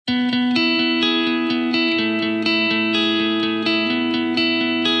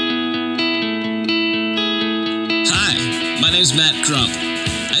is Matt Crump.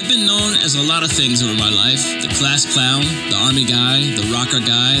 I've been known as a lot of things over my life. The class clown, the army guy, the rocker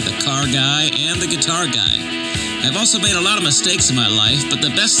guy, the car guy, and the guitar guy. I've also made a lot of mistakes in my life, but the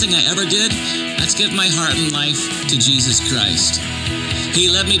best thing I ever did, that's give my heart and life to Jesus Christ. He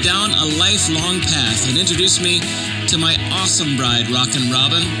led me down a lifelong path and introduced me to my awesome bride, Rockin'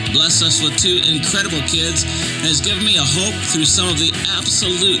 Robin, blessed us with 2 incredible kids, and has given me a hope through some of the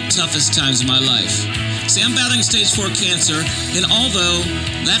absolute toughest times of my life. See, I'm battling stage 4 cancer, and although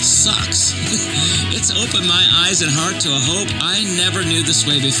that sucks, it's opened my eyes and heart to a hope I never knew this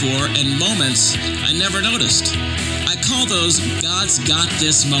way before, and moments I never noticed. I call those God's Got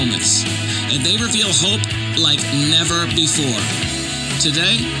This moments, and they reveal hope like never before.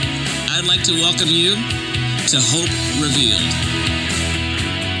 Today, I'd like to welcome you to Hope Revealed.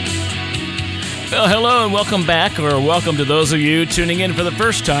 Well, hello and welcome back, or welcome to those of you tuning in for the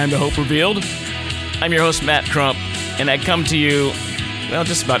first time to Hope Revealed. I'm your host, Matt Crump, and I come to you, well,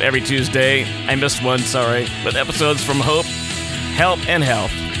 just about every Tuesday. I missed one, sorry, with episodes from Hope, Help, and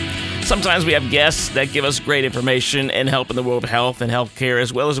Health. Sometimes we have guests that give us great information and help in the world of health and healthcare,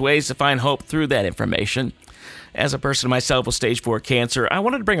 as well as ways to find hope through that information. As a person myself with stage 4 cancer, I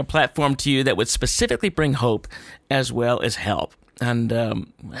wanted to bring a platform to you that would specifically bring hope as well as help. And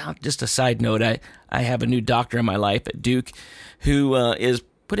well, just a side note, I have a new doctor in my life at Duke who is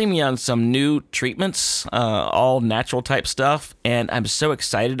putting me on some new treatments, all natural type stuff, and I'm so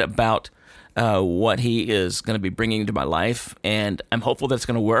excited about what he is going to be bringing into my life, and I'm hopeful that it's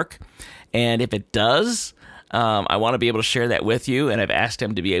going to work. And if it does, I want to be able to share that with you, and I've asked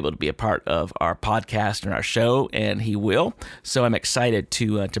him to be able to be a part of our podcast and our show, and he will. So I'm excited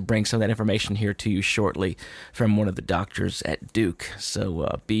to bring some of that information here to you shortly from one of the doctors at Duke.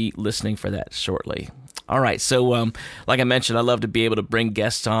 So be listening for that shortly. All right, so like I mentioned, I love to be able to bring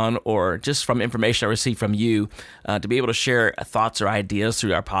guests on, or just from information I receive from you, to be able to share thoughts or ideas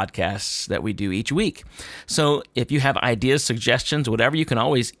through our podcasts that we do each week. So if you have ideas, suggestions, whatever, you can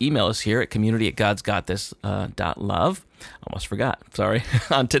always email us here at community@godsgotthis.love. Almost forgot, sorry.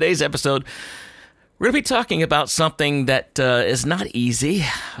 On today's episode, we're going to be talking about something that is not easy,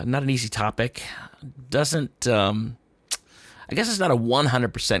 not an easy topic. Doesn't, I guess it's not a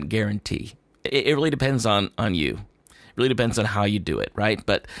 100% guarantee. It really depends on you. It really depends on how you do it, right?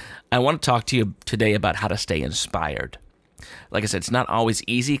 But I want to talk to you today about how to stay inspired. Like I said, it's not always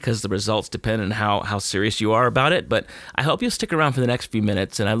easy because the results depend on how serious you are about it, but I hope you'll stick around for the next few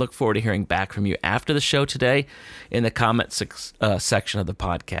minutes, and I look forward to hearing back from you after the show today in the comment section of the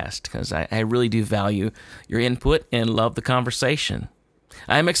podcast, because I really do value your input and love the conversation.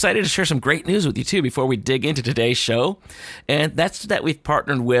 I'm excited to share some great news with you, too, before we dig into today's show. And that's that we've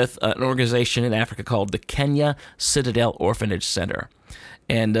partnered with an organization in Africa called the Kenya Citadel Orphanage Center.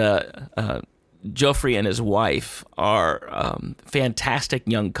 And Geoffrey and his wife are a fantastic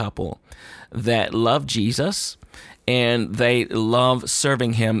young couple that love Jesus, and they love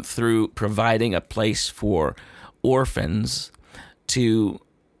serving him through providing a place for orphans to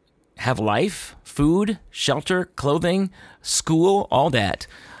have life, food, shelter, clothing, school, all that.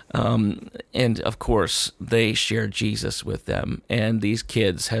 And of course, they share Jesus with them. And these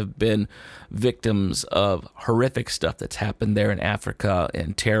kids have been victims of horrific stuff that's happened there in Africa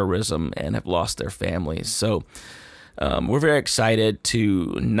and terrorism, and have lost their families. So we're very excited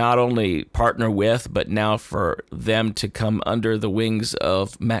to not only partner with, but now for them to come under the wings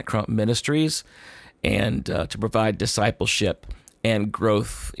of Matt Crump Ministries, and to provide discipleship and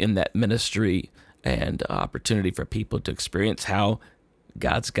growth in that ministry, and opportunity for people to experience how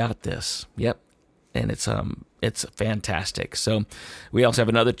God's got this. Yep. And it's fantastic. So we also have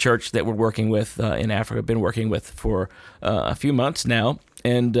another church that we're working with in Africa, been working with for a few months now.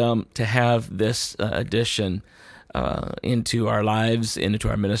 And to have this addition into our lives, into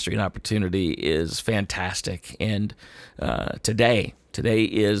our ministry and opportunity is fantastic. And today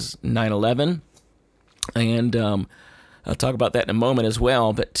is 9/11, and I'll talk about that in a moment as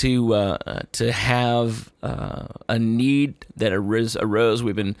well. But to have a need that arose,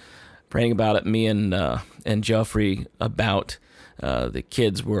 we've been praying about it. Me and Geoffrey, about the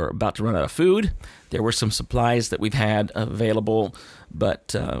kids were about to run out of food. There were some supplies that we've had available,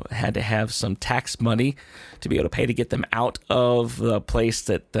 but had to have some tax money to be able to pay to get them out of the place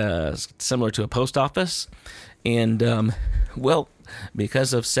that is similar to a post office. And well,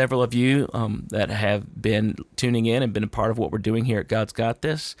 because of several of you that have been tuning in and been a part of what we're doing here at God's Got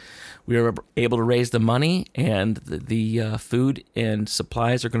This, we were able to raise the money, and the food and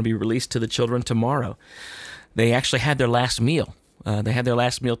supplies are going to be released to the children tomorrow. They actually had their last meal. They had their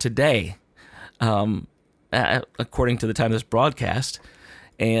last meal today, according to the time of this broadcast.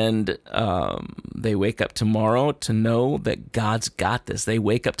 And they wake up tomorrow to know that God's got this. They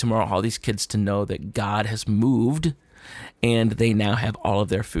wake up tomorrow, all these kids, to know that God has moved, and they now have all of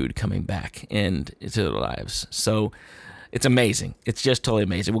their food coming back into their lives. So it's amazing. It's just totally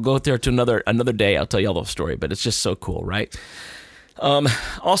amazing. We'll go there to another day. I'll tell you all the story, but it's just so cool, right?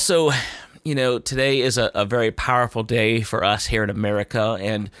 Also, today is a very powerful day for us here in America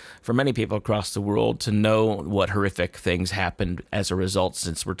and for many people across the world to know what horrific things happened as a result,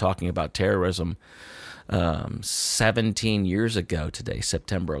 since we're talking about terrorism 17 years ago today,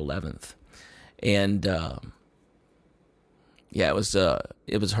 September 11th. And it was a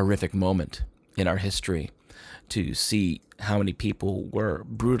horrific moment in our history to see how many people were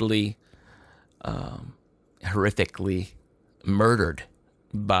brutally, horrifically murdered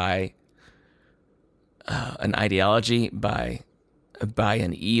by an ideology, by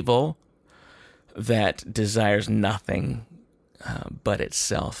an evil that desires nothing but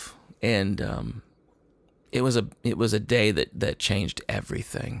itself. And it was a day that changed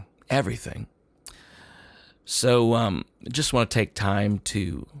everything. So just want to take time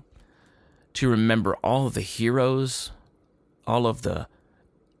to remember all of the heroes, all of the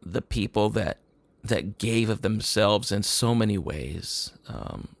people that gave of themselves in so many ways,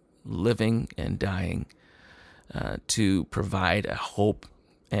 living and dying, to provide a hope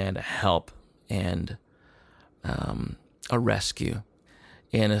and a help and a rescue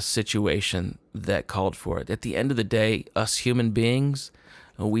in a situation that called for it. At the end of the day, us human beings,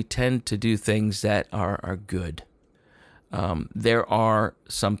 we tend to do things that are good. There are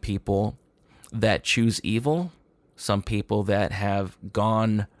some people that choose evil, some people that have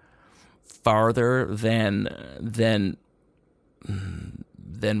gone farther than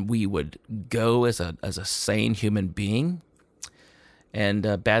we would go as a sane human being,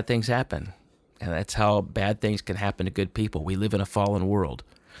 and bad things happen. And that's how bad things can happen to good people. We live in a fallen world.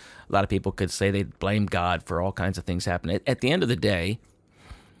 A lot of people could say they blame God for all kinds of things happening. At the end of the day,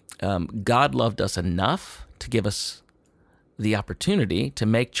 God loved us enough to give us the opportunity to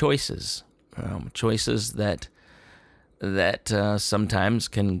make choices, choices that sometimes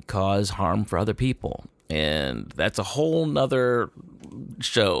can cause harm for other people. And that's a whole nother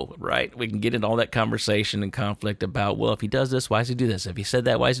show, right? We can get into all that conversation and conflict about, well, if he does this, why does he do this? If he said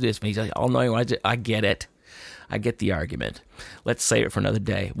that, why does he do this? If he's like, all knowing, why does I get it. I get the argument. Let's save it for another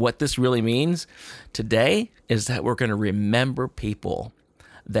day. What this really means today is that we're going to remember people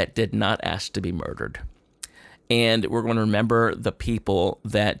that did not ask to be murdered. And we're going to remember the people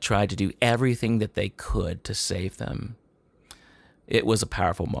that tried to do everything that they could to save them. It was a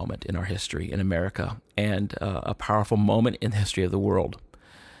powerful moment in our history in America, and a powerful moment in the history of the world,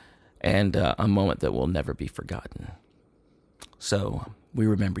 and a moment that will never be forgotten. So we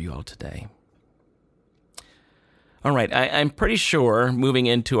remember you all today. All right, I'm pretty sure, moving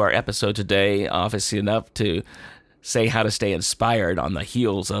into our episode today, obviously enough to say how to stay inspired on the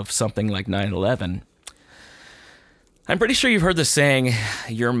heels of something like 9/11, I'm pretty sure you've heard the saying,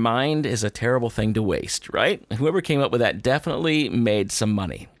 your mind is a terrible thing to waste, right? Whoever came up with that definitely made some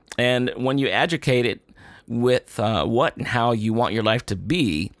money. And when you educate it with what and how you want your life to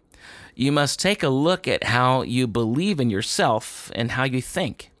be, you must take a look at how you believe in yourself and how you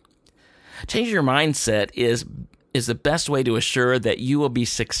think. Changing your mindset is the best way to assure that you will be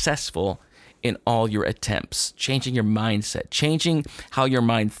successful in all your attempts. Changing your mindset, changing how your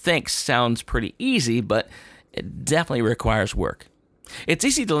mind thinks sounds pretty easy, but it definitely requires work. It's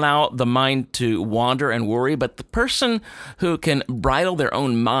easy to allow the mind to wander and worry, but the person who can bridle their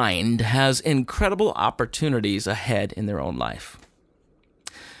own mind has incredible opportunities ahead in their own life.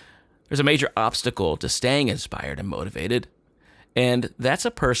 There's a major obstacle to staying inspired and motivated, and that's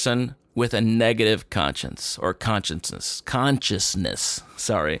a person with a negative conscience or consciousness.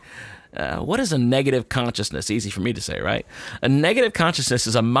 What is a negative consciousness? Easy for me to say, right? A negative consciousness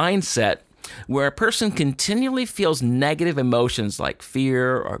is a mindset where a person continually feels negative emotions like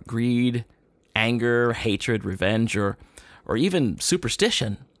fear or greed, anger, hatred, revenge, or even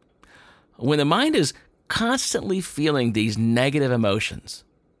superstition. When the mind is constantly feeling these negative emotions,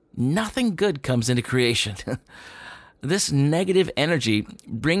 nothing good comes into creation. This negative energy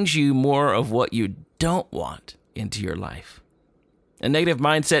brings you more of what you don't want into your life. A negative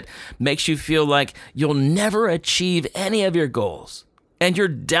mindset makes you feel like you'll never achieve any of your goals, and you're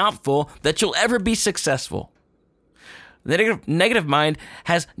doubtful that you'll ever be successful. The negative mind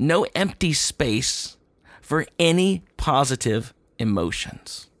has no empty space for any positive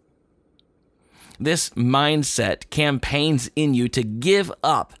emotions. This mindset campaigns in you to give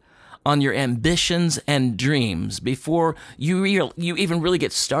up on your ambitions and dreams before you even really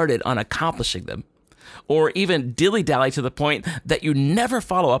get started on accomplishing them. or even dilly-dally to the point that you never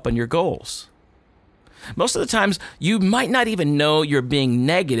follow up on your goals. Most of the times, you might not even know you're being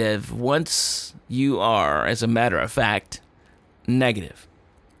negative once you are, as a matter of fact, negative.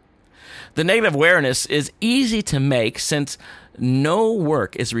 The negative awareness is easy to make since no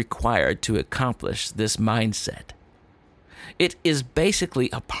work is required to accomplish this mindset. It is basically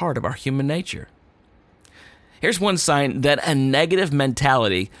a part of our human nature. Here's one sign that a negative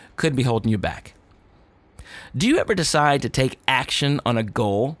mentality could be holding you back. Do you ever decide to take action on a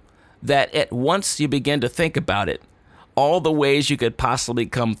goal that at once you begin to think about it, all the ways you could possibly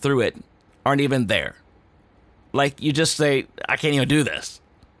come through it aren't even there? Like you just say, I can't even do this,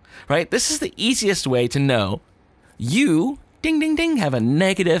 right? This is the easiest way to know you, ding, ding, ding, have a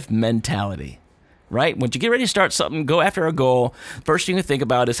negative mentality, right? Once you get ready to start something, go after a goal, first thing you think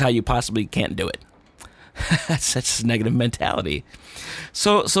about is how you possibly can't do it. That's such a negative mentality.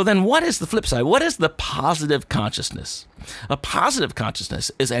 So then what is the flip side? What is the positive consciousness? A positive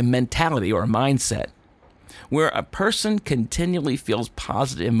consciousness is a mentality or a mindset where a person continually feels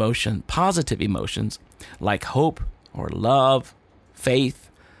positive emotions like hope or love, faith,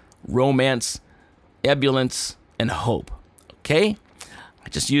 romance, ebullience, and hope. Okay? I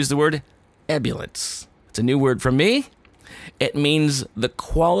just used the word ebullience. It's a new word for me. It means the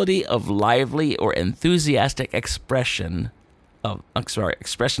quality of lively or enthusiastic expression of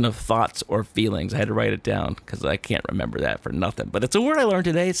thoughts or feelings. I had to write it down because I can't remember that for nothing. But it's a word I learned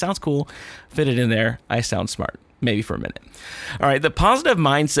today. It sounds cool. Fit it in there. I sound smart. Maybe for a minute. All right. The positive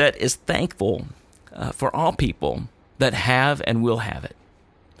mindset is thankful for all people that have and will have it.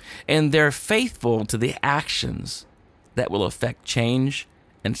 And they're faithful to the actions that will affect change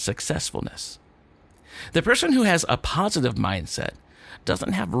and successfulness. The person who has a positive mindset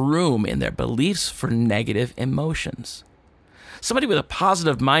doesn't have room in their beliefs for negative emotions. Somebody with a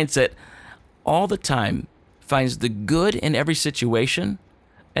positive mindset all the time finds the good in every situation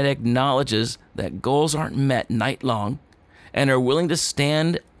and acknowledges that goals aren't met night long and are willing to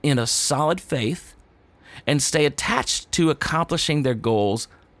stand in a solid faith and stay attached to accomplishing their goals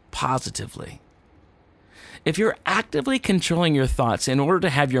positively. If you're actively controlling your thoughts in order to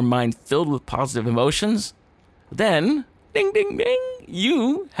have your mind filled with positive emotions, then, ding, ding, ding,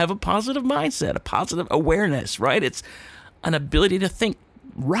 you have a positive mindset, a positive awareness, right? It's an ability to think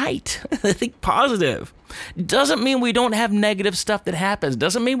right, think positive. Doesn't mean we don't have negative stuff that happens.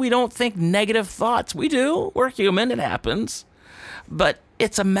 Doesn't mean we don't think negative thoughts. We do. We're human. It happens. But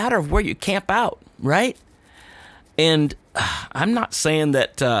it's a matter of where you camp out, right? And I'm not saying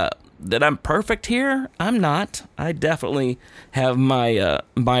that I'm perfect here. I'm not. I definitely have my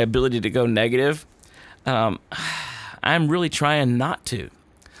ability to go negative. I'm really trying not to.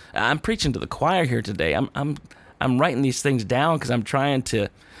 I'm preaching to the choir here today. I'm writing these things down because I'm trying to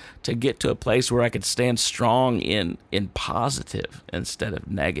get to a place where I could stand strong in positive instead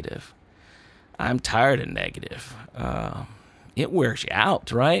of negative. I'm tired of negative. It wears you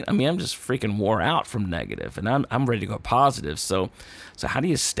out, right? I mean, I'm just freaking wore out from negative, and I'm ready to go positive. So how do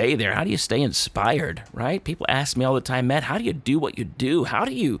you stay there? How do you stay inspired, right? People ask me all the time, Matt, how do you do what you do? How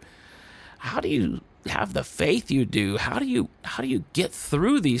do you have the faith you do? How do you get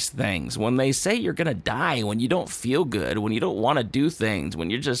through these things when they say you're gonna die, when you don't feel good, when you don't want to do things, when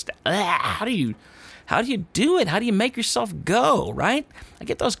you're just how do you do it? How do you make yourself go, right? I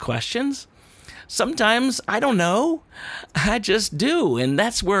get those questions. Sometimes I don't know. I just do. And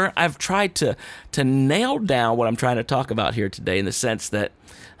that's where I've tried to nail down what I'm trying to talk about here today, in the sense that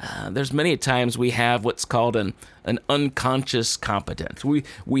there's many times we have what's called an unconscious competence.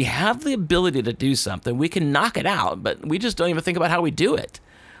 We have the ability to do something. We can knock it out, but we just don't even think about how we do it.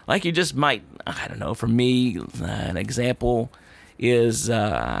 Like you just might, I don't know, for me, an example is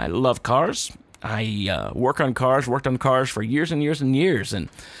I love cars. I worked on cars for years and years and years. And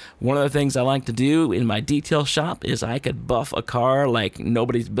one of the things I like to do in my detail shop is I could buff a car like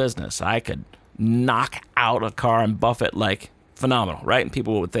nobody's business. I could knock out a car and buff it like phenomenal, right? And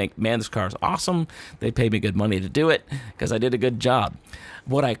people would think, man, this car is awesome. They paid me good money to do it because I did a good job.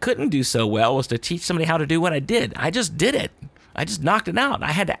 What I couldn't do so well was to teach somebody how to do what I did. I just did it. I just knocked it out.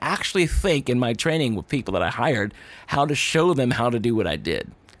 I had to actually think in my training with people that I hired how to show them how to do what I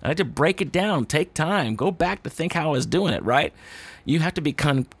did. I had to break it down, take time, go back to think how I was doing it, right? You have to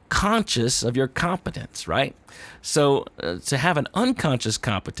become conscious of your competence, right? So to have an unconscious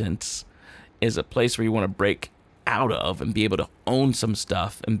competence is a place where you want to break out of and be able to own some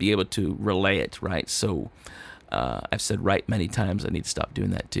stuff and be able to relay it, right? So I've said right many times. I need to stop doing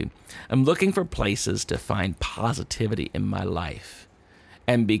that too. I'm looking for places to find positivity in my life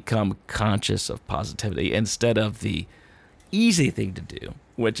and become conscious of positivity instead of the easy thing to do,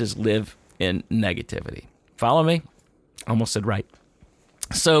 which is live in negativity. Follow me? Almost said right.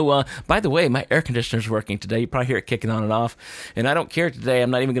 So, by the way, my air conditioner's working today. You probably hear it kicking on and off. And I don't care today. I'm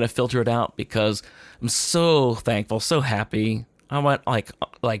not even going to filter it out because I'm so thankful, so happy. I went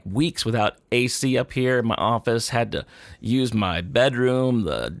like weeks without AC up here in my office. Had to use my bedroom,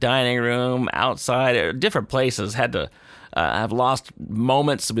 the dining room, outside, different places. Had to. I've lost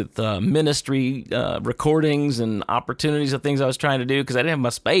moments with ministry recordings and opportunities of things I was trying to do because I didn't have my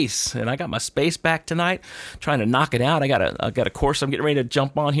space, and I got my space back tonight. Trying to knock it out. I got a course I'm getting ready to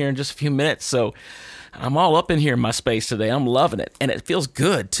jump on here in just a few minutes, so I'm all up in here in my space today. I'm loving it, and it feels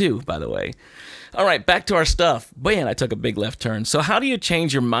good too, by the way. All right, back to our stuff. Man, I took a big left turn. So how do you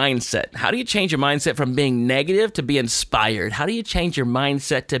change your mindset? How do you change your mindset from being negative to be inspired? How do you change your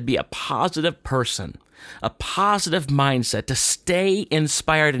mindset to be a positive person? A positive mindset to stay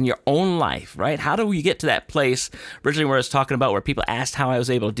inspired in your own life, right? How do we get to that place originally where I was talking about where people asked how I was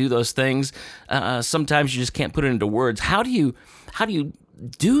able to do those things? Sometimes you just can't put it into words. How do you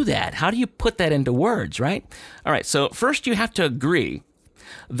do that? How do you put that into words, right? All right, so first you have to agree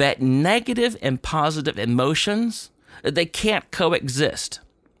that negative and positive emotions, they can't coexist.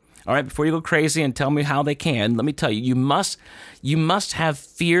 All right, before you go crazy and tell me how they can, let me tell you, you must have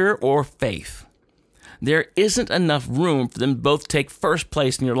fear or faith. There isn't enough room for them to both take first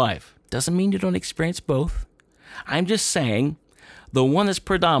place in your life. Doesn't mean you don't experience both. I'm just saying the one that's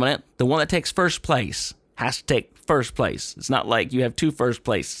predominant, the one that takes first place, has to take first place. It's not like you have two first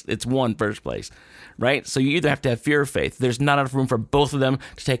place. It's one first place, right? So you either have to have fear or faith. There's not enough room for both of them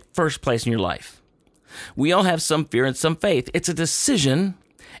to take first place in your life. We all have some fear and some faith. It's a decision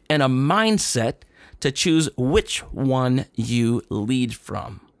and a mindset to choose which one you lead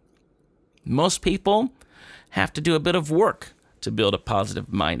from. Most people have to do a bit of work to build a positive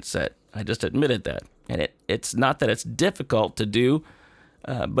mindset. I just admitted that. And it's not that it's difficult to do,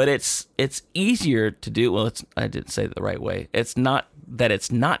 but it's easier to do. Well, I didn't say it the right way. It's not that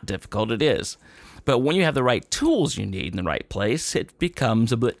it's not difficult. It is. But when you have the right tools you need in the right place, it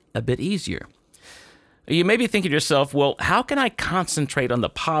becomes a bit easier. You may be thinking to yourself, well, how can I concentrate on the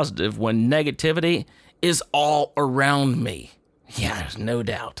positive when negativity is all around me? Yeah, there's no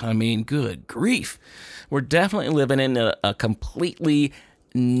doubt. I mean, good grief. We're definitely living in a completely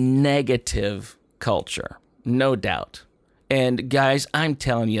negative culture. No doubt. And guys, I'm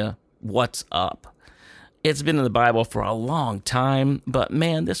telling you what's up. It's been in the Bible for a long time, but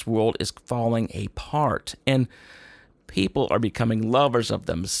man, this world is falling apart. And people are becoming lovers of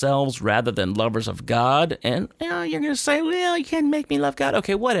themselves rather than lovers of God. And you're going to say, well, you can't make me love God.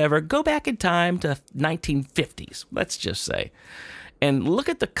 Okay, whatever. Go back in time to 1950s, let's just say. And look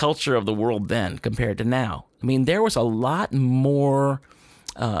at the culture of the world then compared to now. I mean, there was a lot more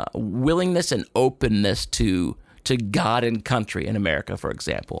willingness and openness to God and country in America, for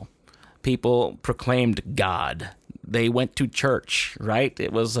example. People proclaimed God. They went to church, right?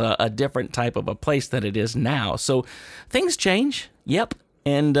 It was a different type of a place than it is now. So things change. Yep.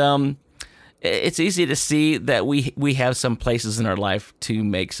 And it's easy to see that we have some places in our life to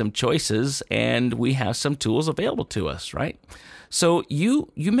make some choices, and we have some tools available to us, right? So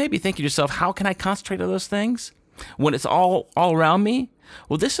you may be thinking to yourself, how can I concentrate on those things when it's all around me?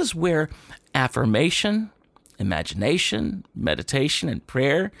 Well, this is where affirmation, imagination, meditation, and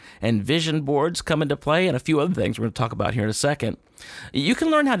prayer, and vision boards come into play, and a few other things we're going to talk about here in a second. You can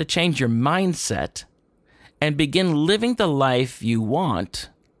learn how to change your mindset and begin living the life you want,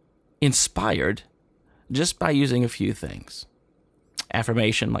 inspired, just by using a few things.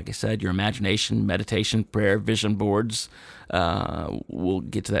 Affirmation, like I said, your imagination, meditation, prayer, vision boards. We'll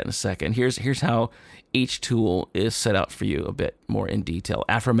get to that in a second. Here's how each tool is set out for you a bit more in detail.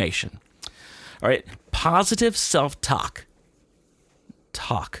 Affirmation. All right, positive self-talk.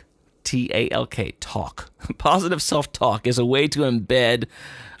 Talk. T-A-L-K, talk. Positive self-talk is a way to embed,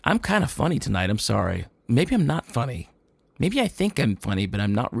 I'm kind of funny tonight, I'm sorry. Maybe I'm not funny. Maybe I think I'm funny, but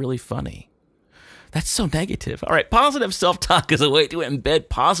I'm not really funny. That's so negative. All right, positive self-talk is a way to embed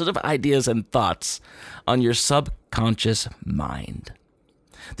positive ideas and thoughts on your subconscious mind.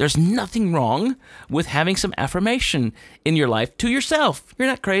 There's nothing wrong with having some affirmation in your life to yourself. You're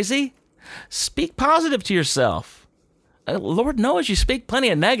not crazy. Speak positive to yourself. Lord knows you speak plenty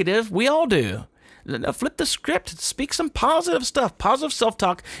of negative. We all do. Flip the script. Speak some positive stuff. Positive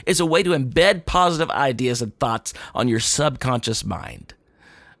self-talk is a way to embed positive ideas and thoughts on your subconscious mind.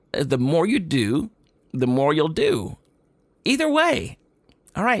 The more you do, the more you'll do. Either way.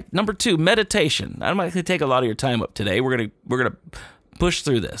 All right, number 2, meditation. I'm not going to take a lot of your time up today. We're gonna push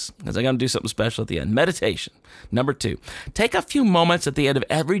through this because I'm going to do something special at the end. Meditation. Number 2, take a few moments at the end of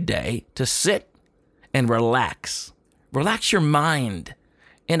every day to sit and relax. Relax your mind.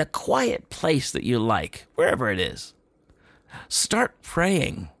 in a quiet place that you like, wherever it is. Start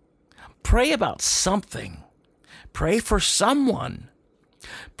praying. Pray about something. Pray for someone.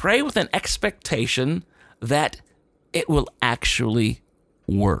 Pray with an expectation that it will actually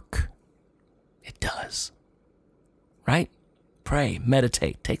work. It does. Right? Pray,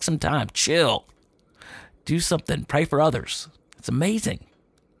 meditate, take some time, chill. Do something, pray for others. It's amazing.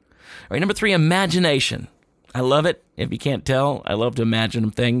 All right, number 3, imagination. I love it. If you can't tell, I love to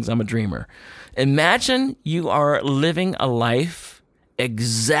imagine things. I'm a dreamer. Imagine you are living a life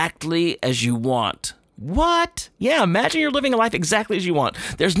exactly as you want. What? Yeah, imagine you're living a life exactly as you want.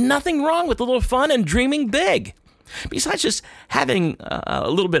 There's nothing wrong with a little fun and dreaming big. Besides just having a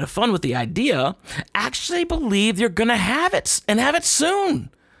little bit of fun with the idea, actually believe you're going to have it and have it soon.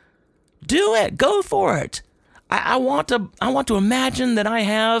 Do it. Go for it. I want to imagine that I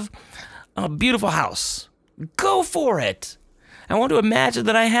have a beautiful house. Go for it. I want to imagine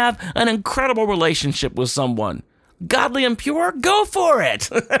that I have an incredible relationship with someone. Godly and pure, go for it,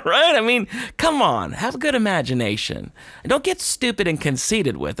 right? I mean, come on, have a good imagination. And don't get stupid and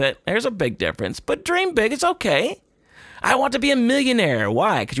conceited with it. There's a big difference, but dream big, it's okay. I want to be a millionaire.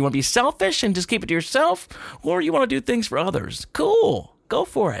 Why? Because you want to be selfish and just keep it to yourself? Or you want to do things for others? Cool, go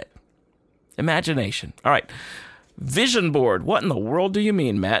for it. Imagination. All right, vision board. What in the world do you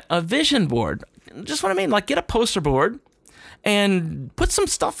mean, Matt? A vision board. Just what I mean, like get a poster board and put some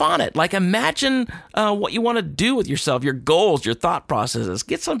stuff on it. Like imagine what you want to do with yourself, your goals, your thought processes.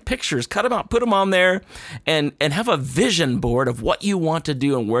 Get some pictures, cut them out, put them on there, and have a vision board of what you want to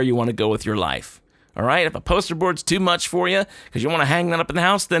do and where you want to go with your life. All right? If a poster board's too much for you because you want to hang that up in the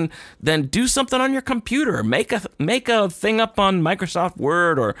house, then do something on your computer. Make a thing up on Microsoft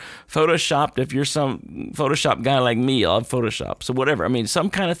Word or Photoshop. If you're some Photoshop guy like me, I'll have Photoshop. So whatever. I mean, some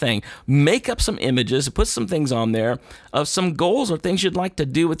kind of thing. Make up some images, put some things on there of some goals or things you'd like to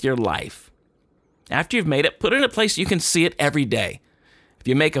do with your life. After you've made it, put it in a place you can see it every day. If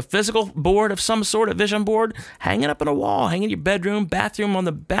you make a physical board of some sort, a vision board, hang it up on a wall, hang it in your bedroom, bathroom, on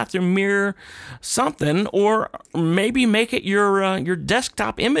the bathroom mirror, something, or maybe make it your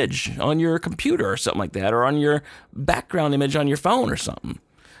desktop image on your computer or something like that, or on your background image on your phone or something.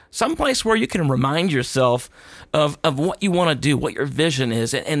 Someplace where you can remind yourself of what you want to do, what your vision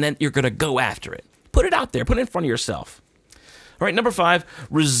is, and then you're going to go after it. Put it out there. Put it in front of yourself. All right, number 5,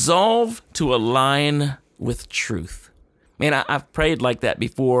 resolve to align with truth. Man, I've prayed like that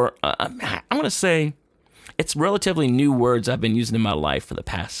before. I'm going to say it's relatively new words I've been using in my life for the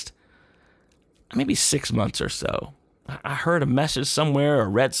past maybe 6 months or so. I heard a message somewhere or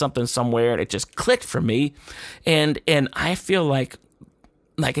read something somewhere, and it just clicked for me. And I feel like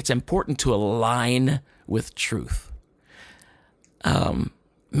it's important to align with truth.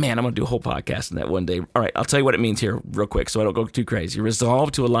 Man, I'm going to do a whole podcast on that one day. All right, I'll tell you what it means here real quick so I don't go too crazy.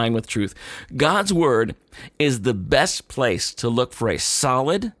 Resolve to align with truth. God's word is the best place to look for a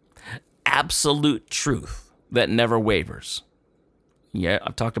solid, absolute truth that never wavers. Yeah,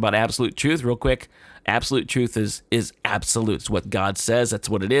 I've talked about absolute truth real quick. Absolute truth is absolute. It's what God says. That's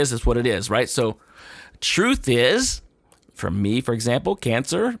what it is. It's what it is, right? So truth is, for me, for example,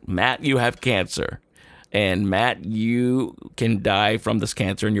 cancer. Matt, you have cancer. And Matt, you can die from this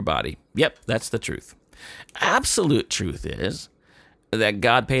cancer in your body. Yep, that's the truth. Absolute truth is that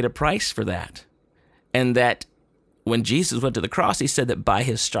God paid a price for that. And that when Jesus went to the cross, he said that by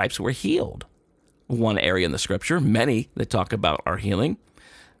his stripes we're healed. One area in the scripture, many that talk about our healing.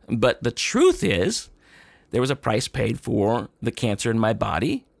 But the truth is there was a price paid for the cancer in my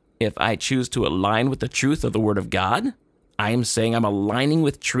body. If I choose to align with the truth of the Word of God, I am saying I'm aligning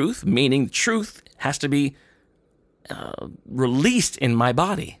with truth, meaning truth has to be released in my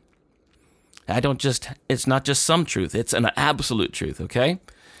body. It's not just some truth, it's an absolute truth, okay?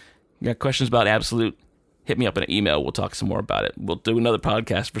 You got questions about absolute? Hit me up in an email. We'll talk some more about it. We'll do another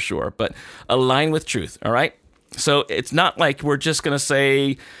podcast for sure, but align with truth, all right? So it's not like we're just going to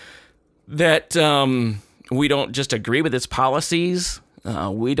say that we don't just agree with its policies.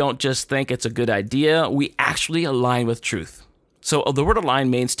 We don't just think it's a good idea. We actually align with truth. So the word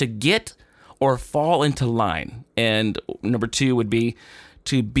align means to get or fall into line. And number 2 would be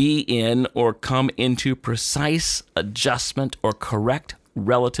to be in or come into precise adjustment or correct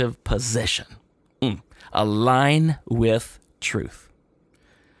relative position. Align with truth.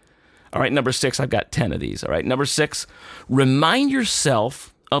 All right, number 6, I've got 10 of these. All right, number 6, remind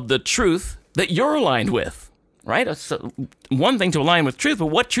yourself of the truth that you're aligned with. Right? It's one thing to align with truth, but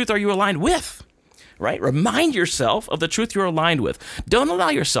what truth are you aligned with? Right? Remind yourself of the truth you're aligned with. Don't allow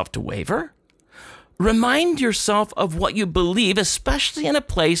yourself to waver. Remind yourself of what you believe, especially in a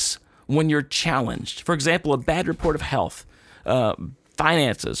place when you're challenged. For example, a bad report of health,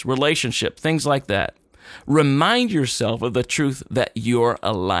 finances, relationship, things like that. Remind yourself of the truth that you're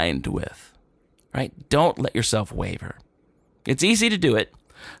aligned with, right? Don't let yourself waver. It's easy to do it,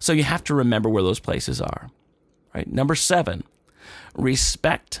 so you have to remember where those places are, right? Number 7,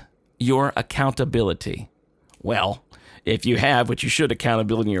 respect your accountability. Well, if you have what you should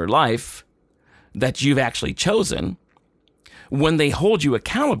accountability in your life that you've actually chosen, when they hold you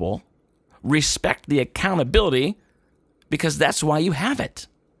accountable, respect the accountability because that's why you have it.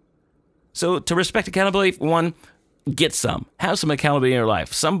 So to respect accountability, 1, get some. Have some accountability in your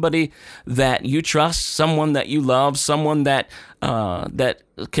life. Somebody that you trust, someone that you love, someone that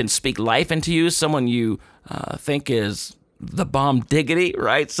can speak life into you, someone you think is the bomb diggity,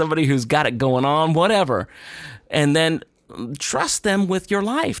 right? Somebody who's got it going on, whatever. And then trust them with your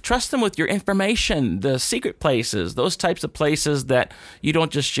life. Trust them with your information, the secret places, those types of places that you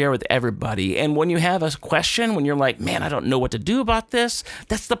don't just share with everybody. And when you have a question, when you're like, man, I don't know what to do about this,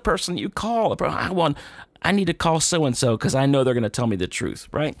 that's the person you call. I need to call so-and-so because I know they're going to tell me the truth,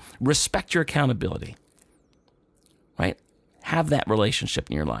 right? Respect your accountability, right? Have that relationship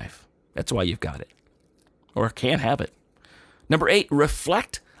in your life. That's why you've got it, or can't have it. Number 8,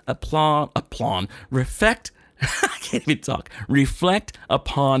 reflect upon, I can't even talk. Reflect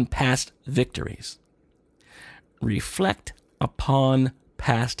upon past victories. Reflect upon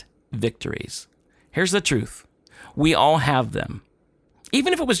past victories. Here's the truth. We all have them.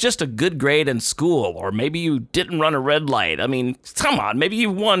 Even if it was just a good grade in school, or maybe you didn't run a red light. I mean, come on, maybe you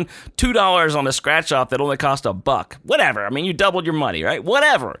won $2 on a scratch off that only cost $1. Whatever. I mean, you doubled your money, right?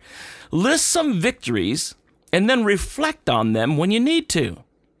 Whatever. List some victories and then reflect on them when you need to.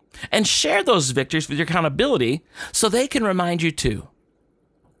 And share those victories with your accountability so they can remind you too,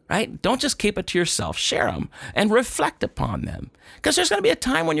 right? Don't just keep it to yourself. Share them and reflect upon them. Because there's going to be a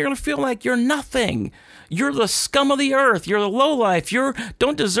time when you're going to feel like you're nothing. You're the scum of the earth. You're the lowlife. You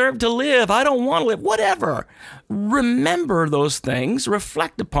don't deserve to live. I don't want to live. Whatever. Remember those things.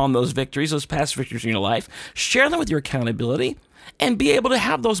 Reflect upon those victories, those past victories in your life. Share them with your accountability. And be able to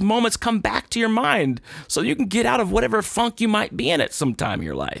have those moments come back to your mind so you can get out of whatever funk you might be in at some time in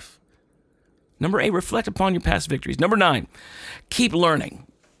your life. Number 8, reflect upon your past victories. Number 9, keep learning.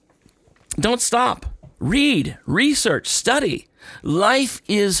 Don't stop. Read, research, study. Life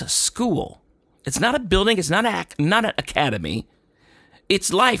is school. It's not a building. It's not an academy.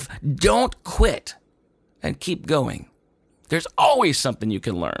 It's life. Don't quit and keep going. There's always something you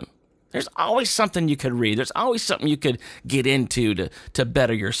can learn. There's always something you could read. There's always something you could get into to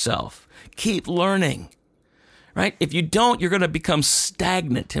better yourself. Keep learning, right? If you don't, you're going to become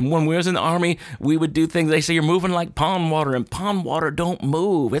stagnant. And when we was in the Army, we would do things. They say you're moving like pond water, and pond water don't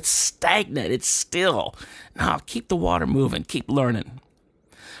move. It's stagnant. It's still. No, keep the water moving. Keep learning.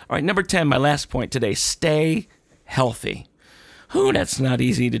 All right, number 10, my last point today, stay healthy. That's not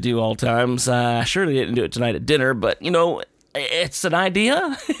easy to do all times. I surely didn't do it tonight at dinner, but, it's an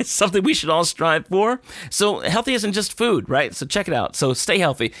idea. It's something we should all strive for. So healthy isn't just food, right? So check it out. So stay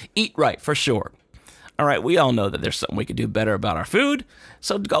healthy. Eat right, for sure. All right, we all know that there's something we could do better about our food.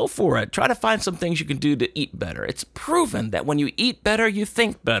 So go for it. Try to find some things you can do to eat better. It's proven that when you eat better, you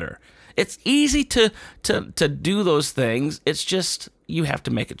think better. It's easy to do those things. It's just you have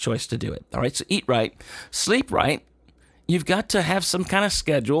to make a choice to do it. All right, so eat right. Sleep right. You've got to have some kind of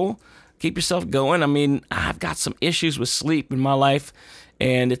schedule. Keep yourself going. I mean, I've got some issues with sleep in my life,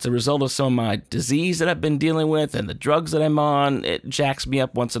 and it's a result of some of my disease that I've been dealing with and the drugs that I'm on. It jacks me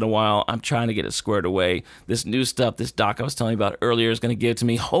up once in a while. I'm trying to get it squared away. This new stuff, this doc I was telling you about earlier is going to give it to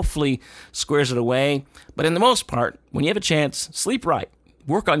me, hopefully squares it away. But in the most part, when you have a chance, sleep right.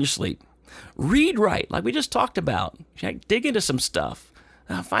 Work on your sleep. Read right, like we just talked about. Dig into some stuff.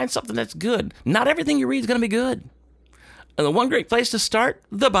 Find something that's good. Not everything you read is going to be good. And the one great place to start,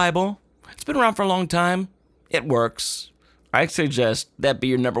 the Bible. It's been around for a long time. It works. I suggest that be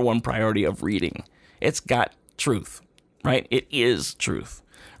your number one priority of reading. It's got truth, right? It is truth.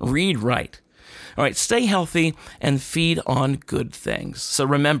 Read right. All right, stay healthy and feed on good things. So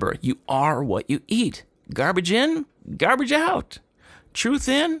remember, you are what you eat. Garbage in, garbage out. Truth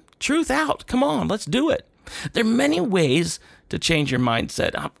in, truth out. Come on, let's do it. There are many ways to change your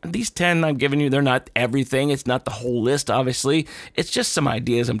mindset. These 10 I'm giving you, they're not everything. It's not the whole list, obviously. It's just some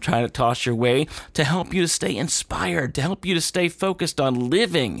ideas I'm trying to toss your way to help you to stay inspired, to help you to stay focused on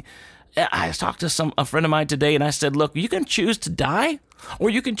living. I talked to a friend of mine today, and I said, look, you can choose to die or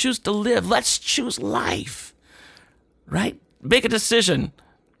you can choose to live. Let's choose life, right? Make a decision.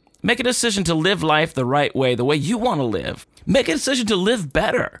 Make a decision to live life the right way, the way you want to live. Make a decision to live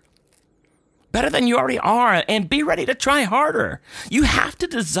better than you already are, and be ready to try harder. You have to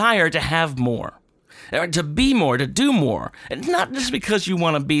desire to have more. to be more, to do more. And not just because you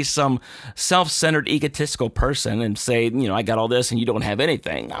want to be some self-centered, egotistical person and say, I got all this and you don't have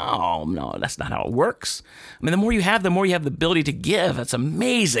anything. No, that's not how it works. I mean, the more you have the ability to give. It's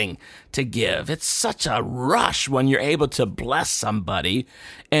amazing to give. It's such a rush when you're able to bless somebody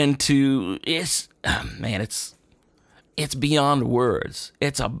and it's beyond words.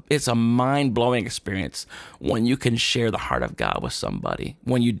 It's a mind-blowing experience when you can share the heart of God with somebody.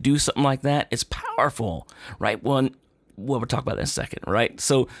 When you do something like that, it's powerful, right? We'll talk about that in a second, right?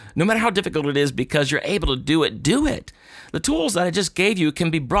 So no matter how difficult it is, because you're able to do it, do it. The tools that I just gave you can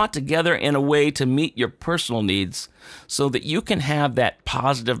be brought together in a way to meet your personal needs so that you can have that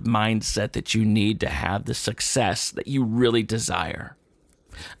positive mindset that you need to have the success that you really desire.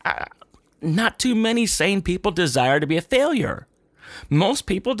 Not too many sane people desire to be a failure. Most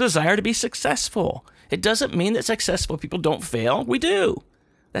people desire to be successful. It doesn't mean that successful people don't fail. We do.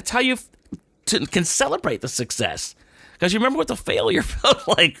 That's how you can celebrate the success. Because you remember what the failure felt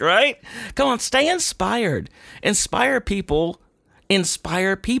like, right? Come on, stay inspired. Inspire people.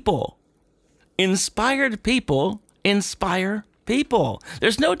 Inspire people. Inspired people inspire people.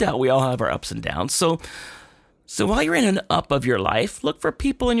 There's no doubt we all have our ups and downs. So while you're in an up of your life, look for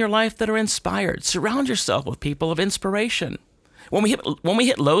people in your life that are inspired. Surround yourself with people of inspiration. When we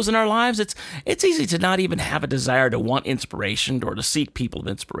hit lows in our lives, it's easy to not even have a desire to want inspiration or to seek people of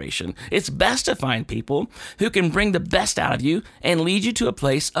inspiration. It's best to find people who can bring the best out of you and lead you to a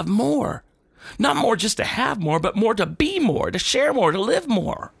place of more. Not more just to have more, but more to be more, to share more, to live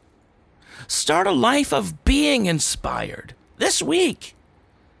more. Start a life of being inspired this week.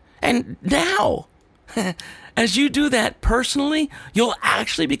 And now, as you do that personally, you'll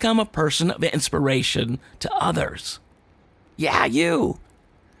actually become a person of inspiration to others. Yeah, you.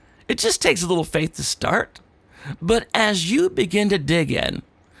 It just takes a little faith to start. But as you begin to dig in,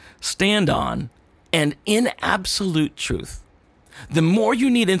 stand on, and in absolute truth, the more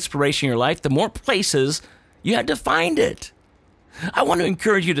you need inspiration in your life, the more places you have to find it. I want to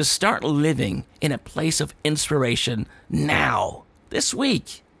encourage you to start living in a place of inspiration now, this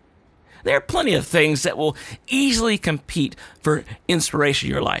week. There are plenty of things that will easily compete for inspiration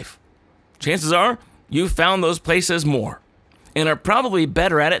in your life. Chances are you've found those places more and are probably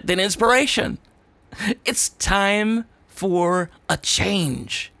better at it than inspiration. It's time for a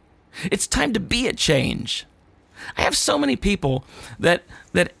change. It's time to be a change. I have so many people that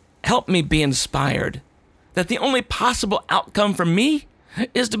help me be inspired that the only possible outcome for me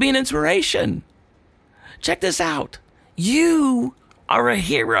is to be an inspiration. Check this out. You are a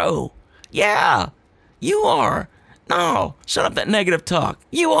hero. Yeah, you are. No, shut up that negative talk.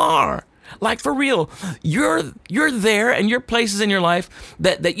 You are. Like, for real, you're there, and your places in your life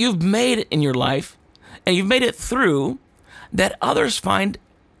that you've made in your life, and you've made it through, that others find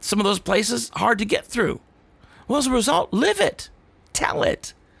some of those places hard to get through. Well, as a result, live it. Tell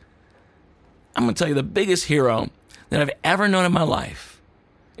it. I'm going to tell you, the biggest hero that I've ever known in my life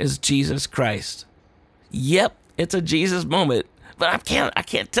is Jesus Christ. Yep, it's a Jesus moment, but I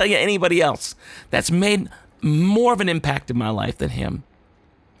can't tell you anybody else that's made more of an impact in my life than him.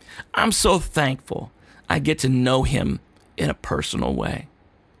 I'm so thankful I get to know him in a personal way.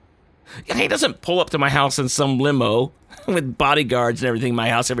 He doesn't pull up to my house in some limo with bodyguards and everything in my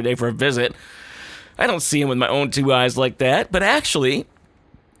house every day for a visit. I don't see him with my own two eyes like that, but actually,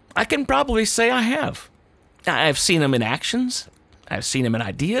 I can probably say I have. I've seen him in actions. I've seen him in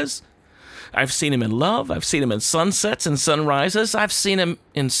ideas. I've seen him in love. I've seen him in sunsets and sunrises. I've seen him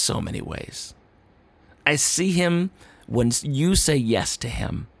in so many ways. I see him when you say yes to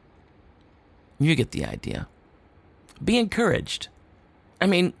him. You get the idea. Be encouraged. I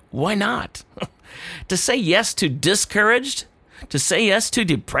mean, why not? To say yes to discouraged, to say yes to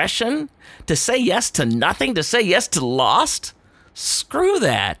depression, to say yes to nothing, to say yes to lost? Screw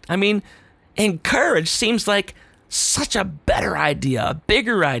that. I mean, encourage seems like such a better idea, a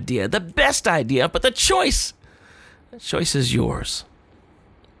bigger idea, the best idea, but the choice is yours.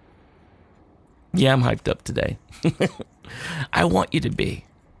 Yeah, I'm hyped up today. I want you to be.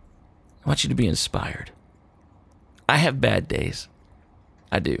 I want you to be inspired. I have bad days.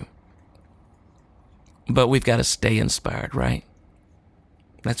 I do. But we've got to stay inspired, right?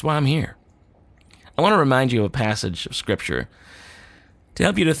 That's why I'm here. I want to remind you of a passage of Scripture to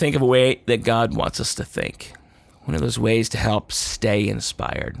help you to think of a way that God wants us to think. One of those ways to help stay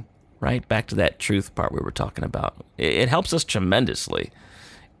inspired, right? Back to that truth part we were talking about. It helps us tremendously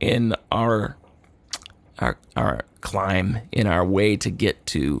in our climb, in our way to get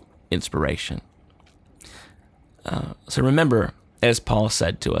to inspiration. So remember, as Paul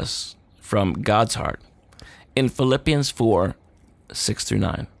said to us from God's heart in Philippians 4,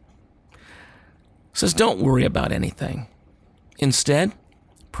 6-9, says don't worry about anything. Instead,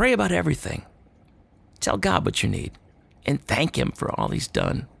 pray about everything. Tell God what you need and thank Him for all He's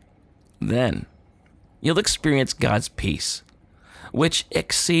done. Then you'll experience God's peace, which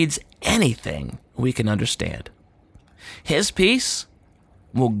exceeds anything we can understand. His peace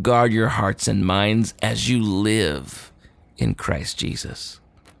will guard your hearts and minds as you live in Christ Jesus.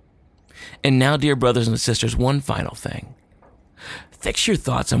 And now, dear brothers and sisters, one final thing. Fix your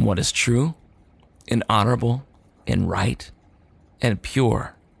thoughts on what is true and honorable and right and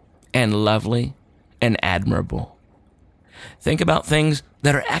pure and lovely and admirable. Think about things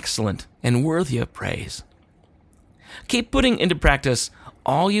that are excellent and worthy of praise. Keep putting into practice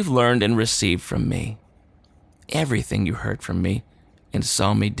all you've learned and received from me, everything you heard from me and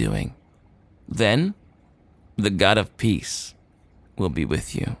saw me doing. Then the God of peace will be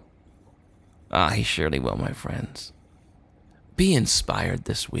with you. He surely will, my friends. Be inspired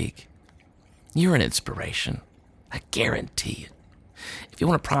this week. You're an inspiration. I guarantee it. If you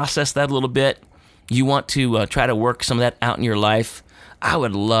want to process that a little bit, you want to try to work some of that out in your life, I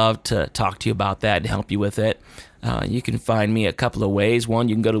would love to talk to you about that and help you with it. You can find me a couple of ways. One,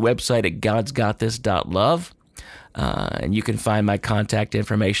 you can go to the website at godsgotthis.love. And you can find my contact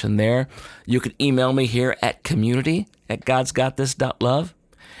information there. You can email me here at community@godsgotthis.love.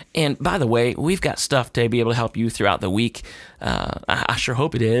 And by the way, we've got stuff to be able to help you throughout the week. I sure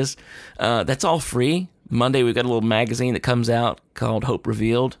hope it is. That's all free. Monday, we've got a little magazine that comes out called Hope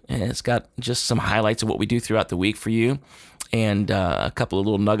Revealed, and it's got just some highlights of what we do throughout the week for you, and a couple of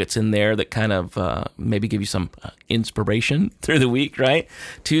little nuggets in there that kind of maybe give you some inspiration through the week, right?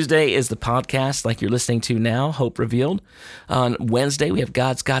 Tuesday is the podcast like you're listening to now, Hope Revealed. On Wednesday, we have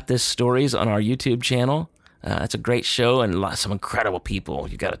God's Got This Stories on our YouTube channel. It's a great show and some incredible people.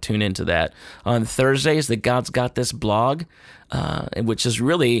 You got to tune into that. On Thursdays, the God's Got This blog, which is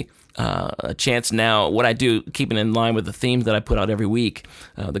really a chance now. What I do, keeping in line with the themes that I put out every week,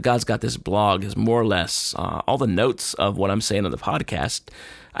 the God's Got This blog is more or less all the notes of what I'm saying on the podcast.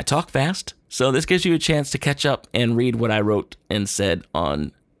 I talk fast, so this gives you a chance to catch up and read what I wrote and said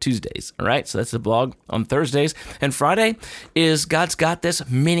on Tuesdays. All right, so that's the blog on Thursdays. And Friday is God's Got This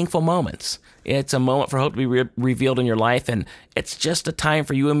Meaningful Moments. It's a moment for hope to be revealed in your life, and it's just a time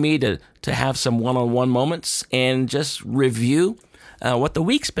for you and me to have some one-on-one moments and just review what the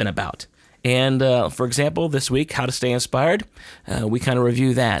week's been about. And for example, this week, how to stay inspired, we kind of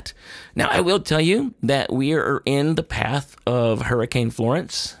review that. Now, I will tell you that we are in the path of Hurricane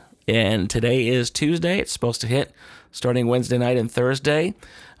Florence, and today is Tuesday. It's supposed to hit starting Wednesday night and Thursday.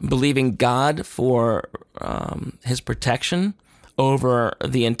 I'm believing God for His protection over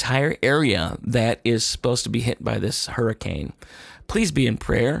the entire area that is supposed to be hit by this hurricane. Please be in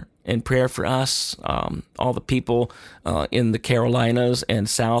prayer for us, all the people in the Carolinas and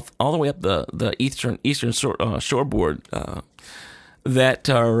South, all the way up the eastern shoreboard that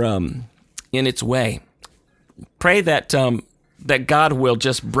are in its way. Pray that God will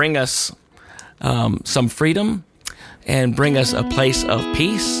just bring us some freedom and bring us a place of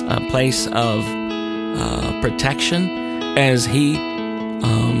peace, a place of protection as He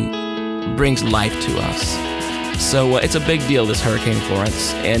brings life to us. So it's a big deal, this Hurricane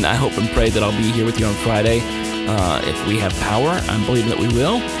Florence, and I hope and pray that I'll be here with you on Friday. If we have power, I'm believing that we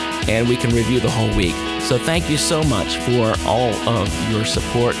will, and we can review the whole week. So thank you so much for all of your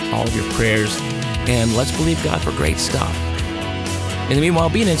support, all of your prayers, and let's believe God for great stuff. In the meanwhile,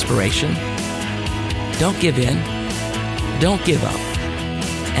 be an inspiration. Don't give in. Don't give up.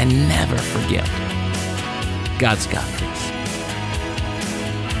 And never forget, God's got it.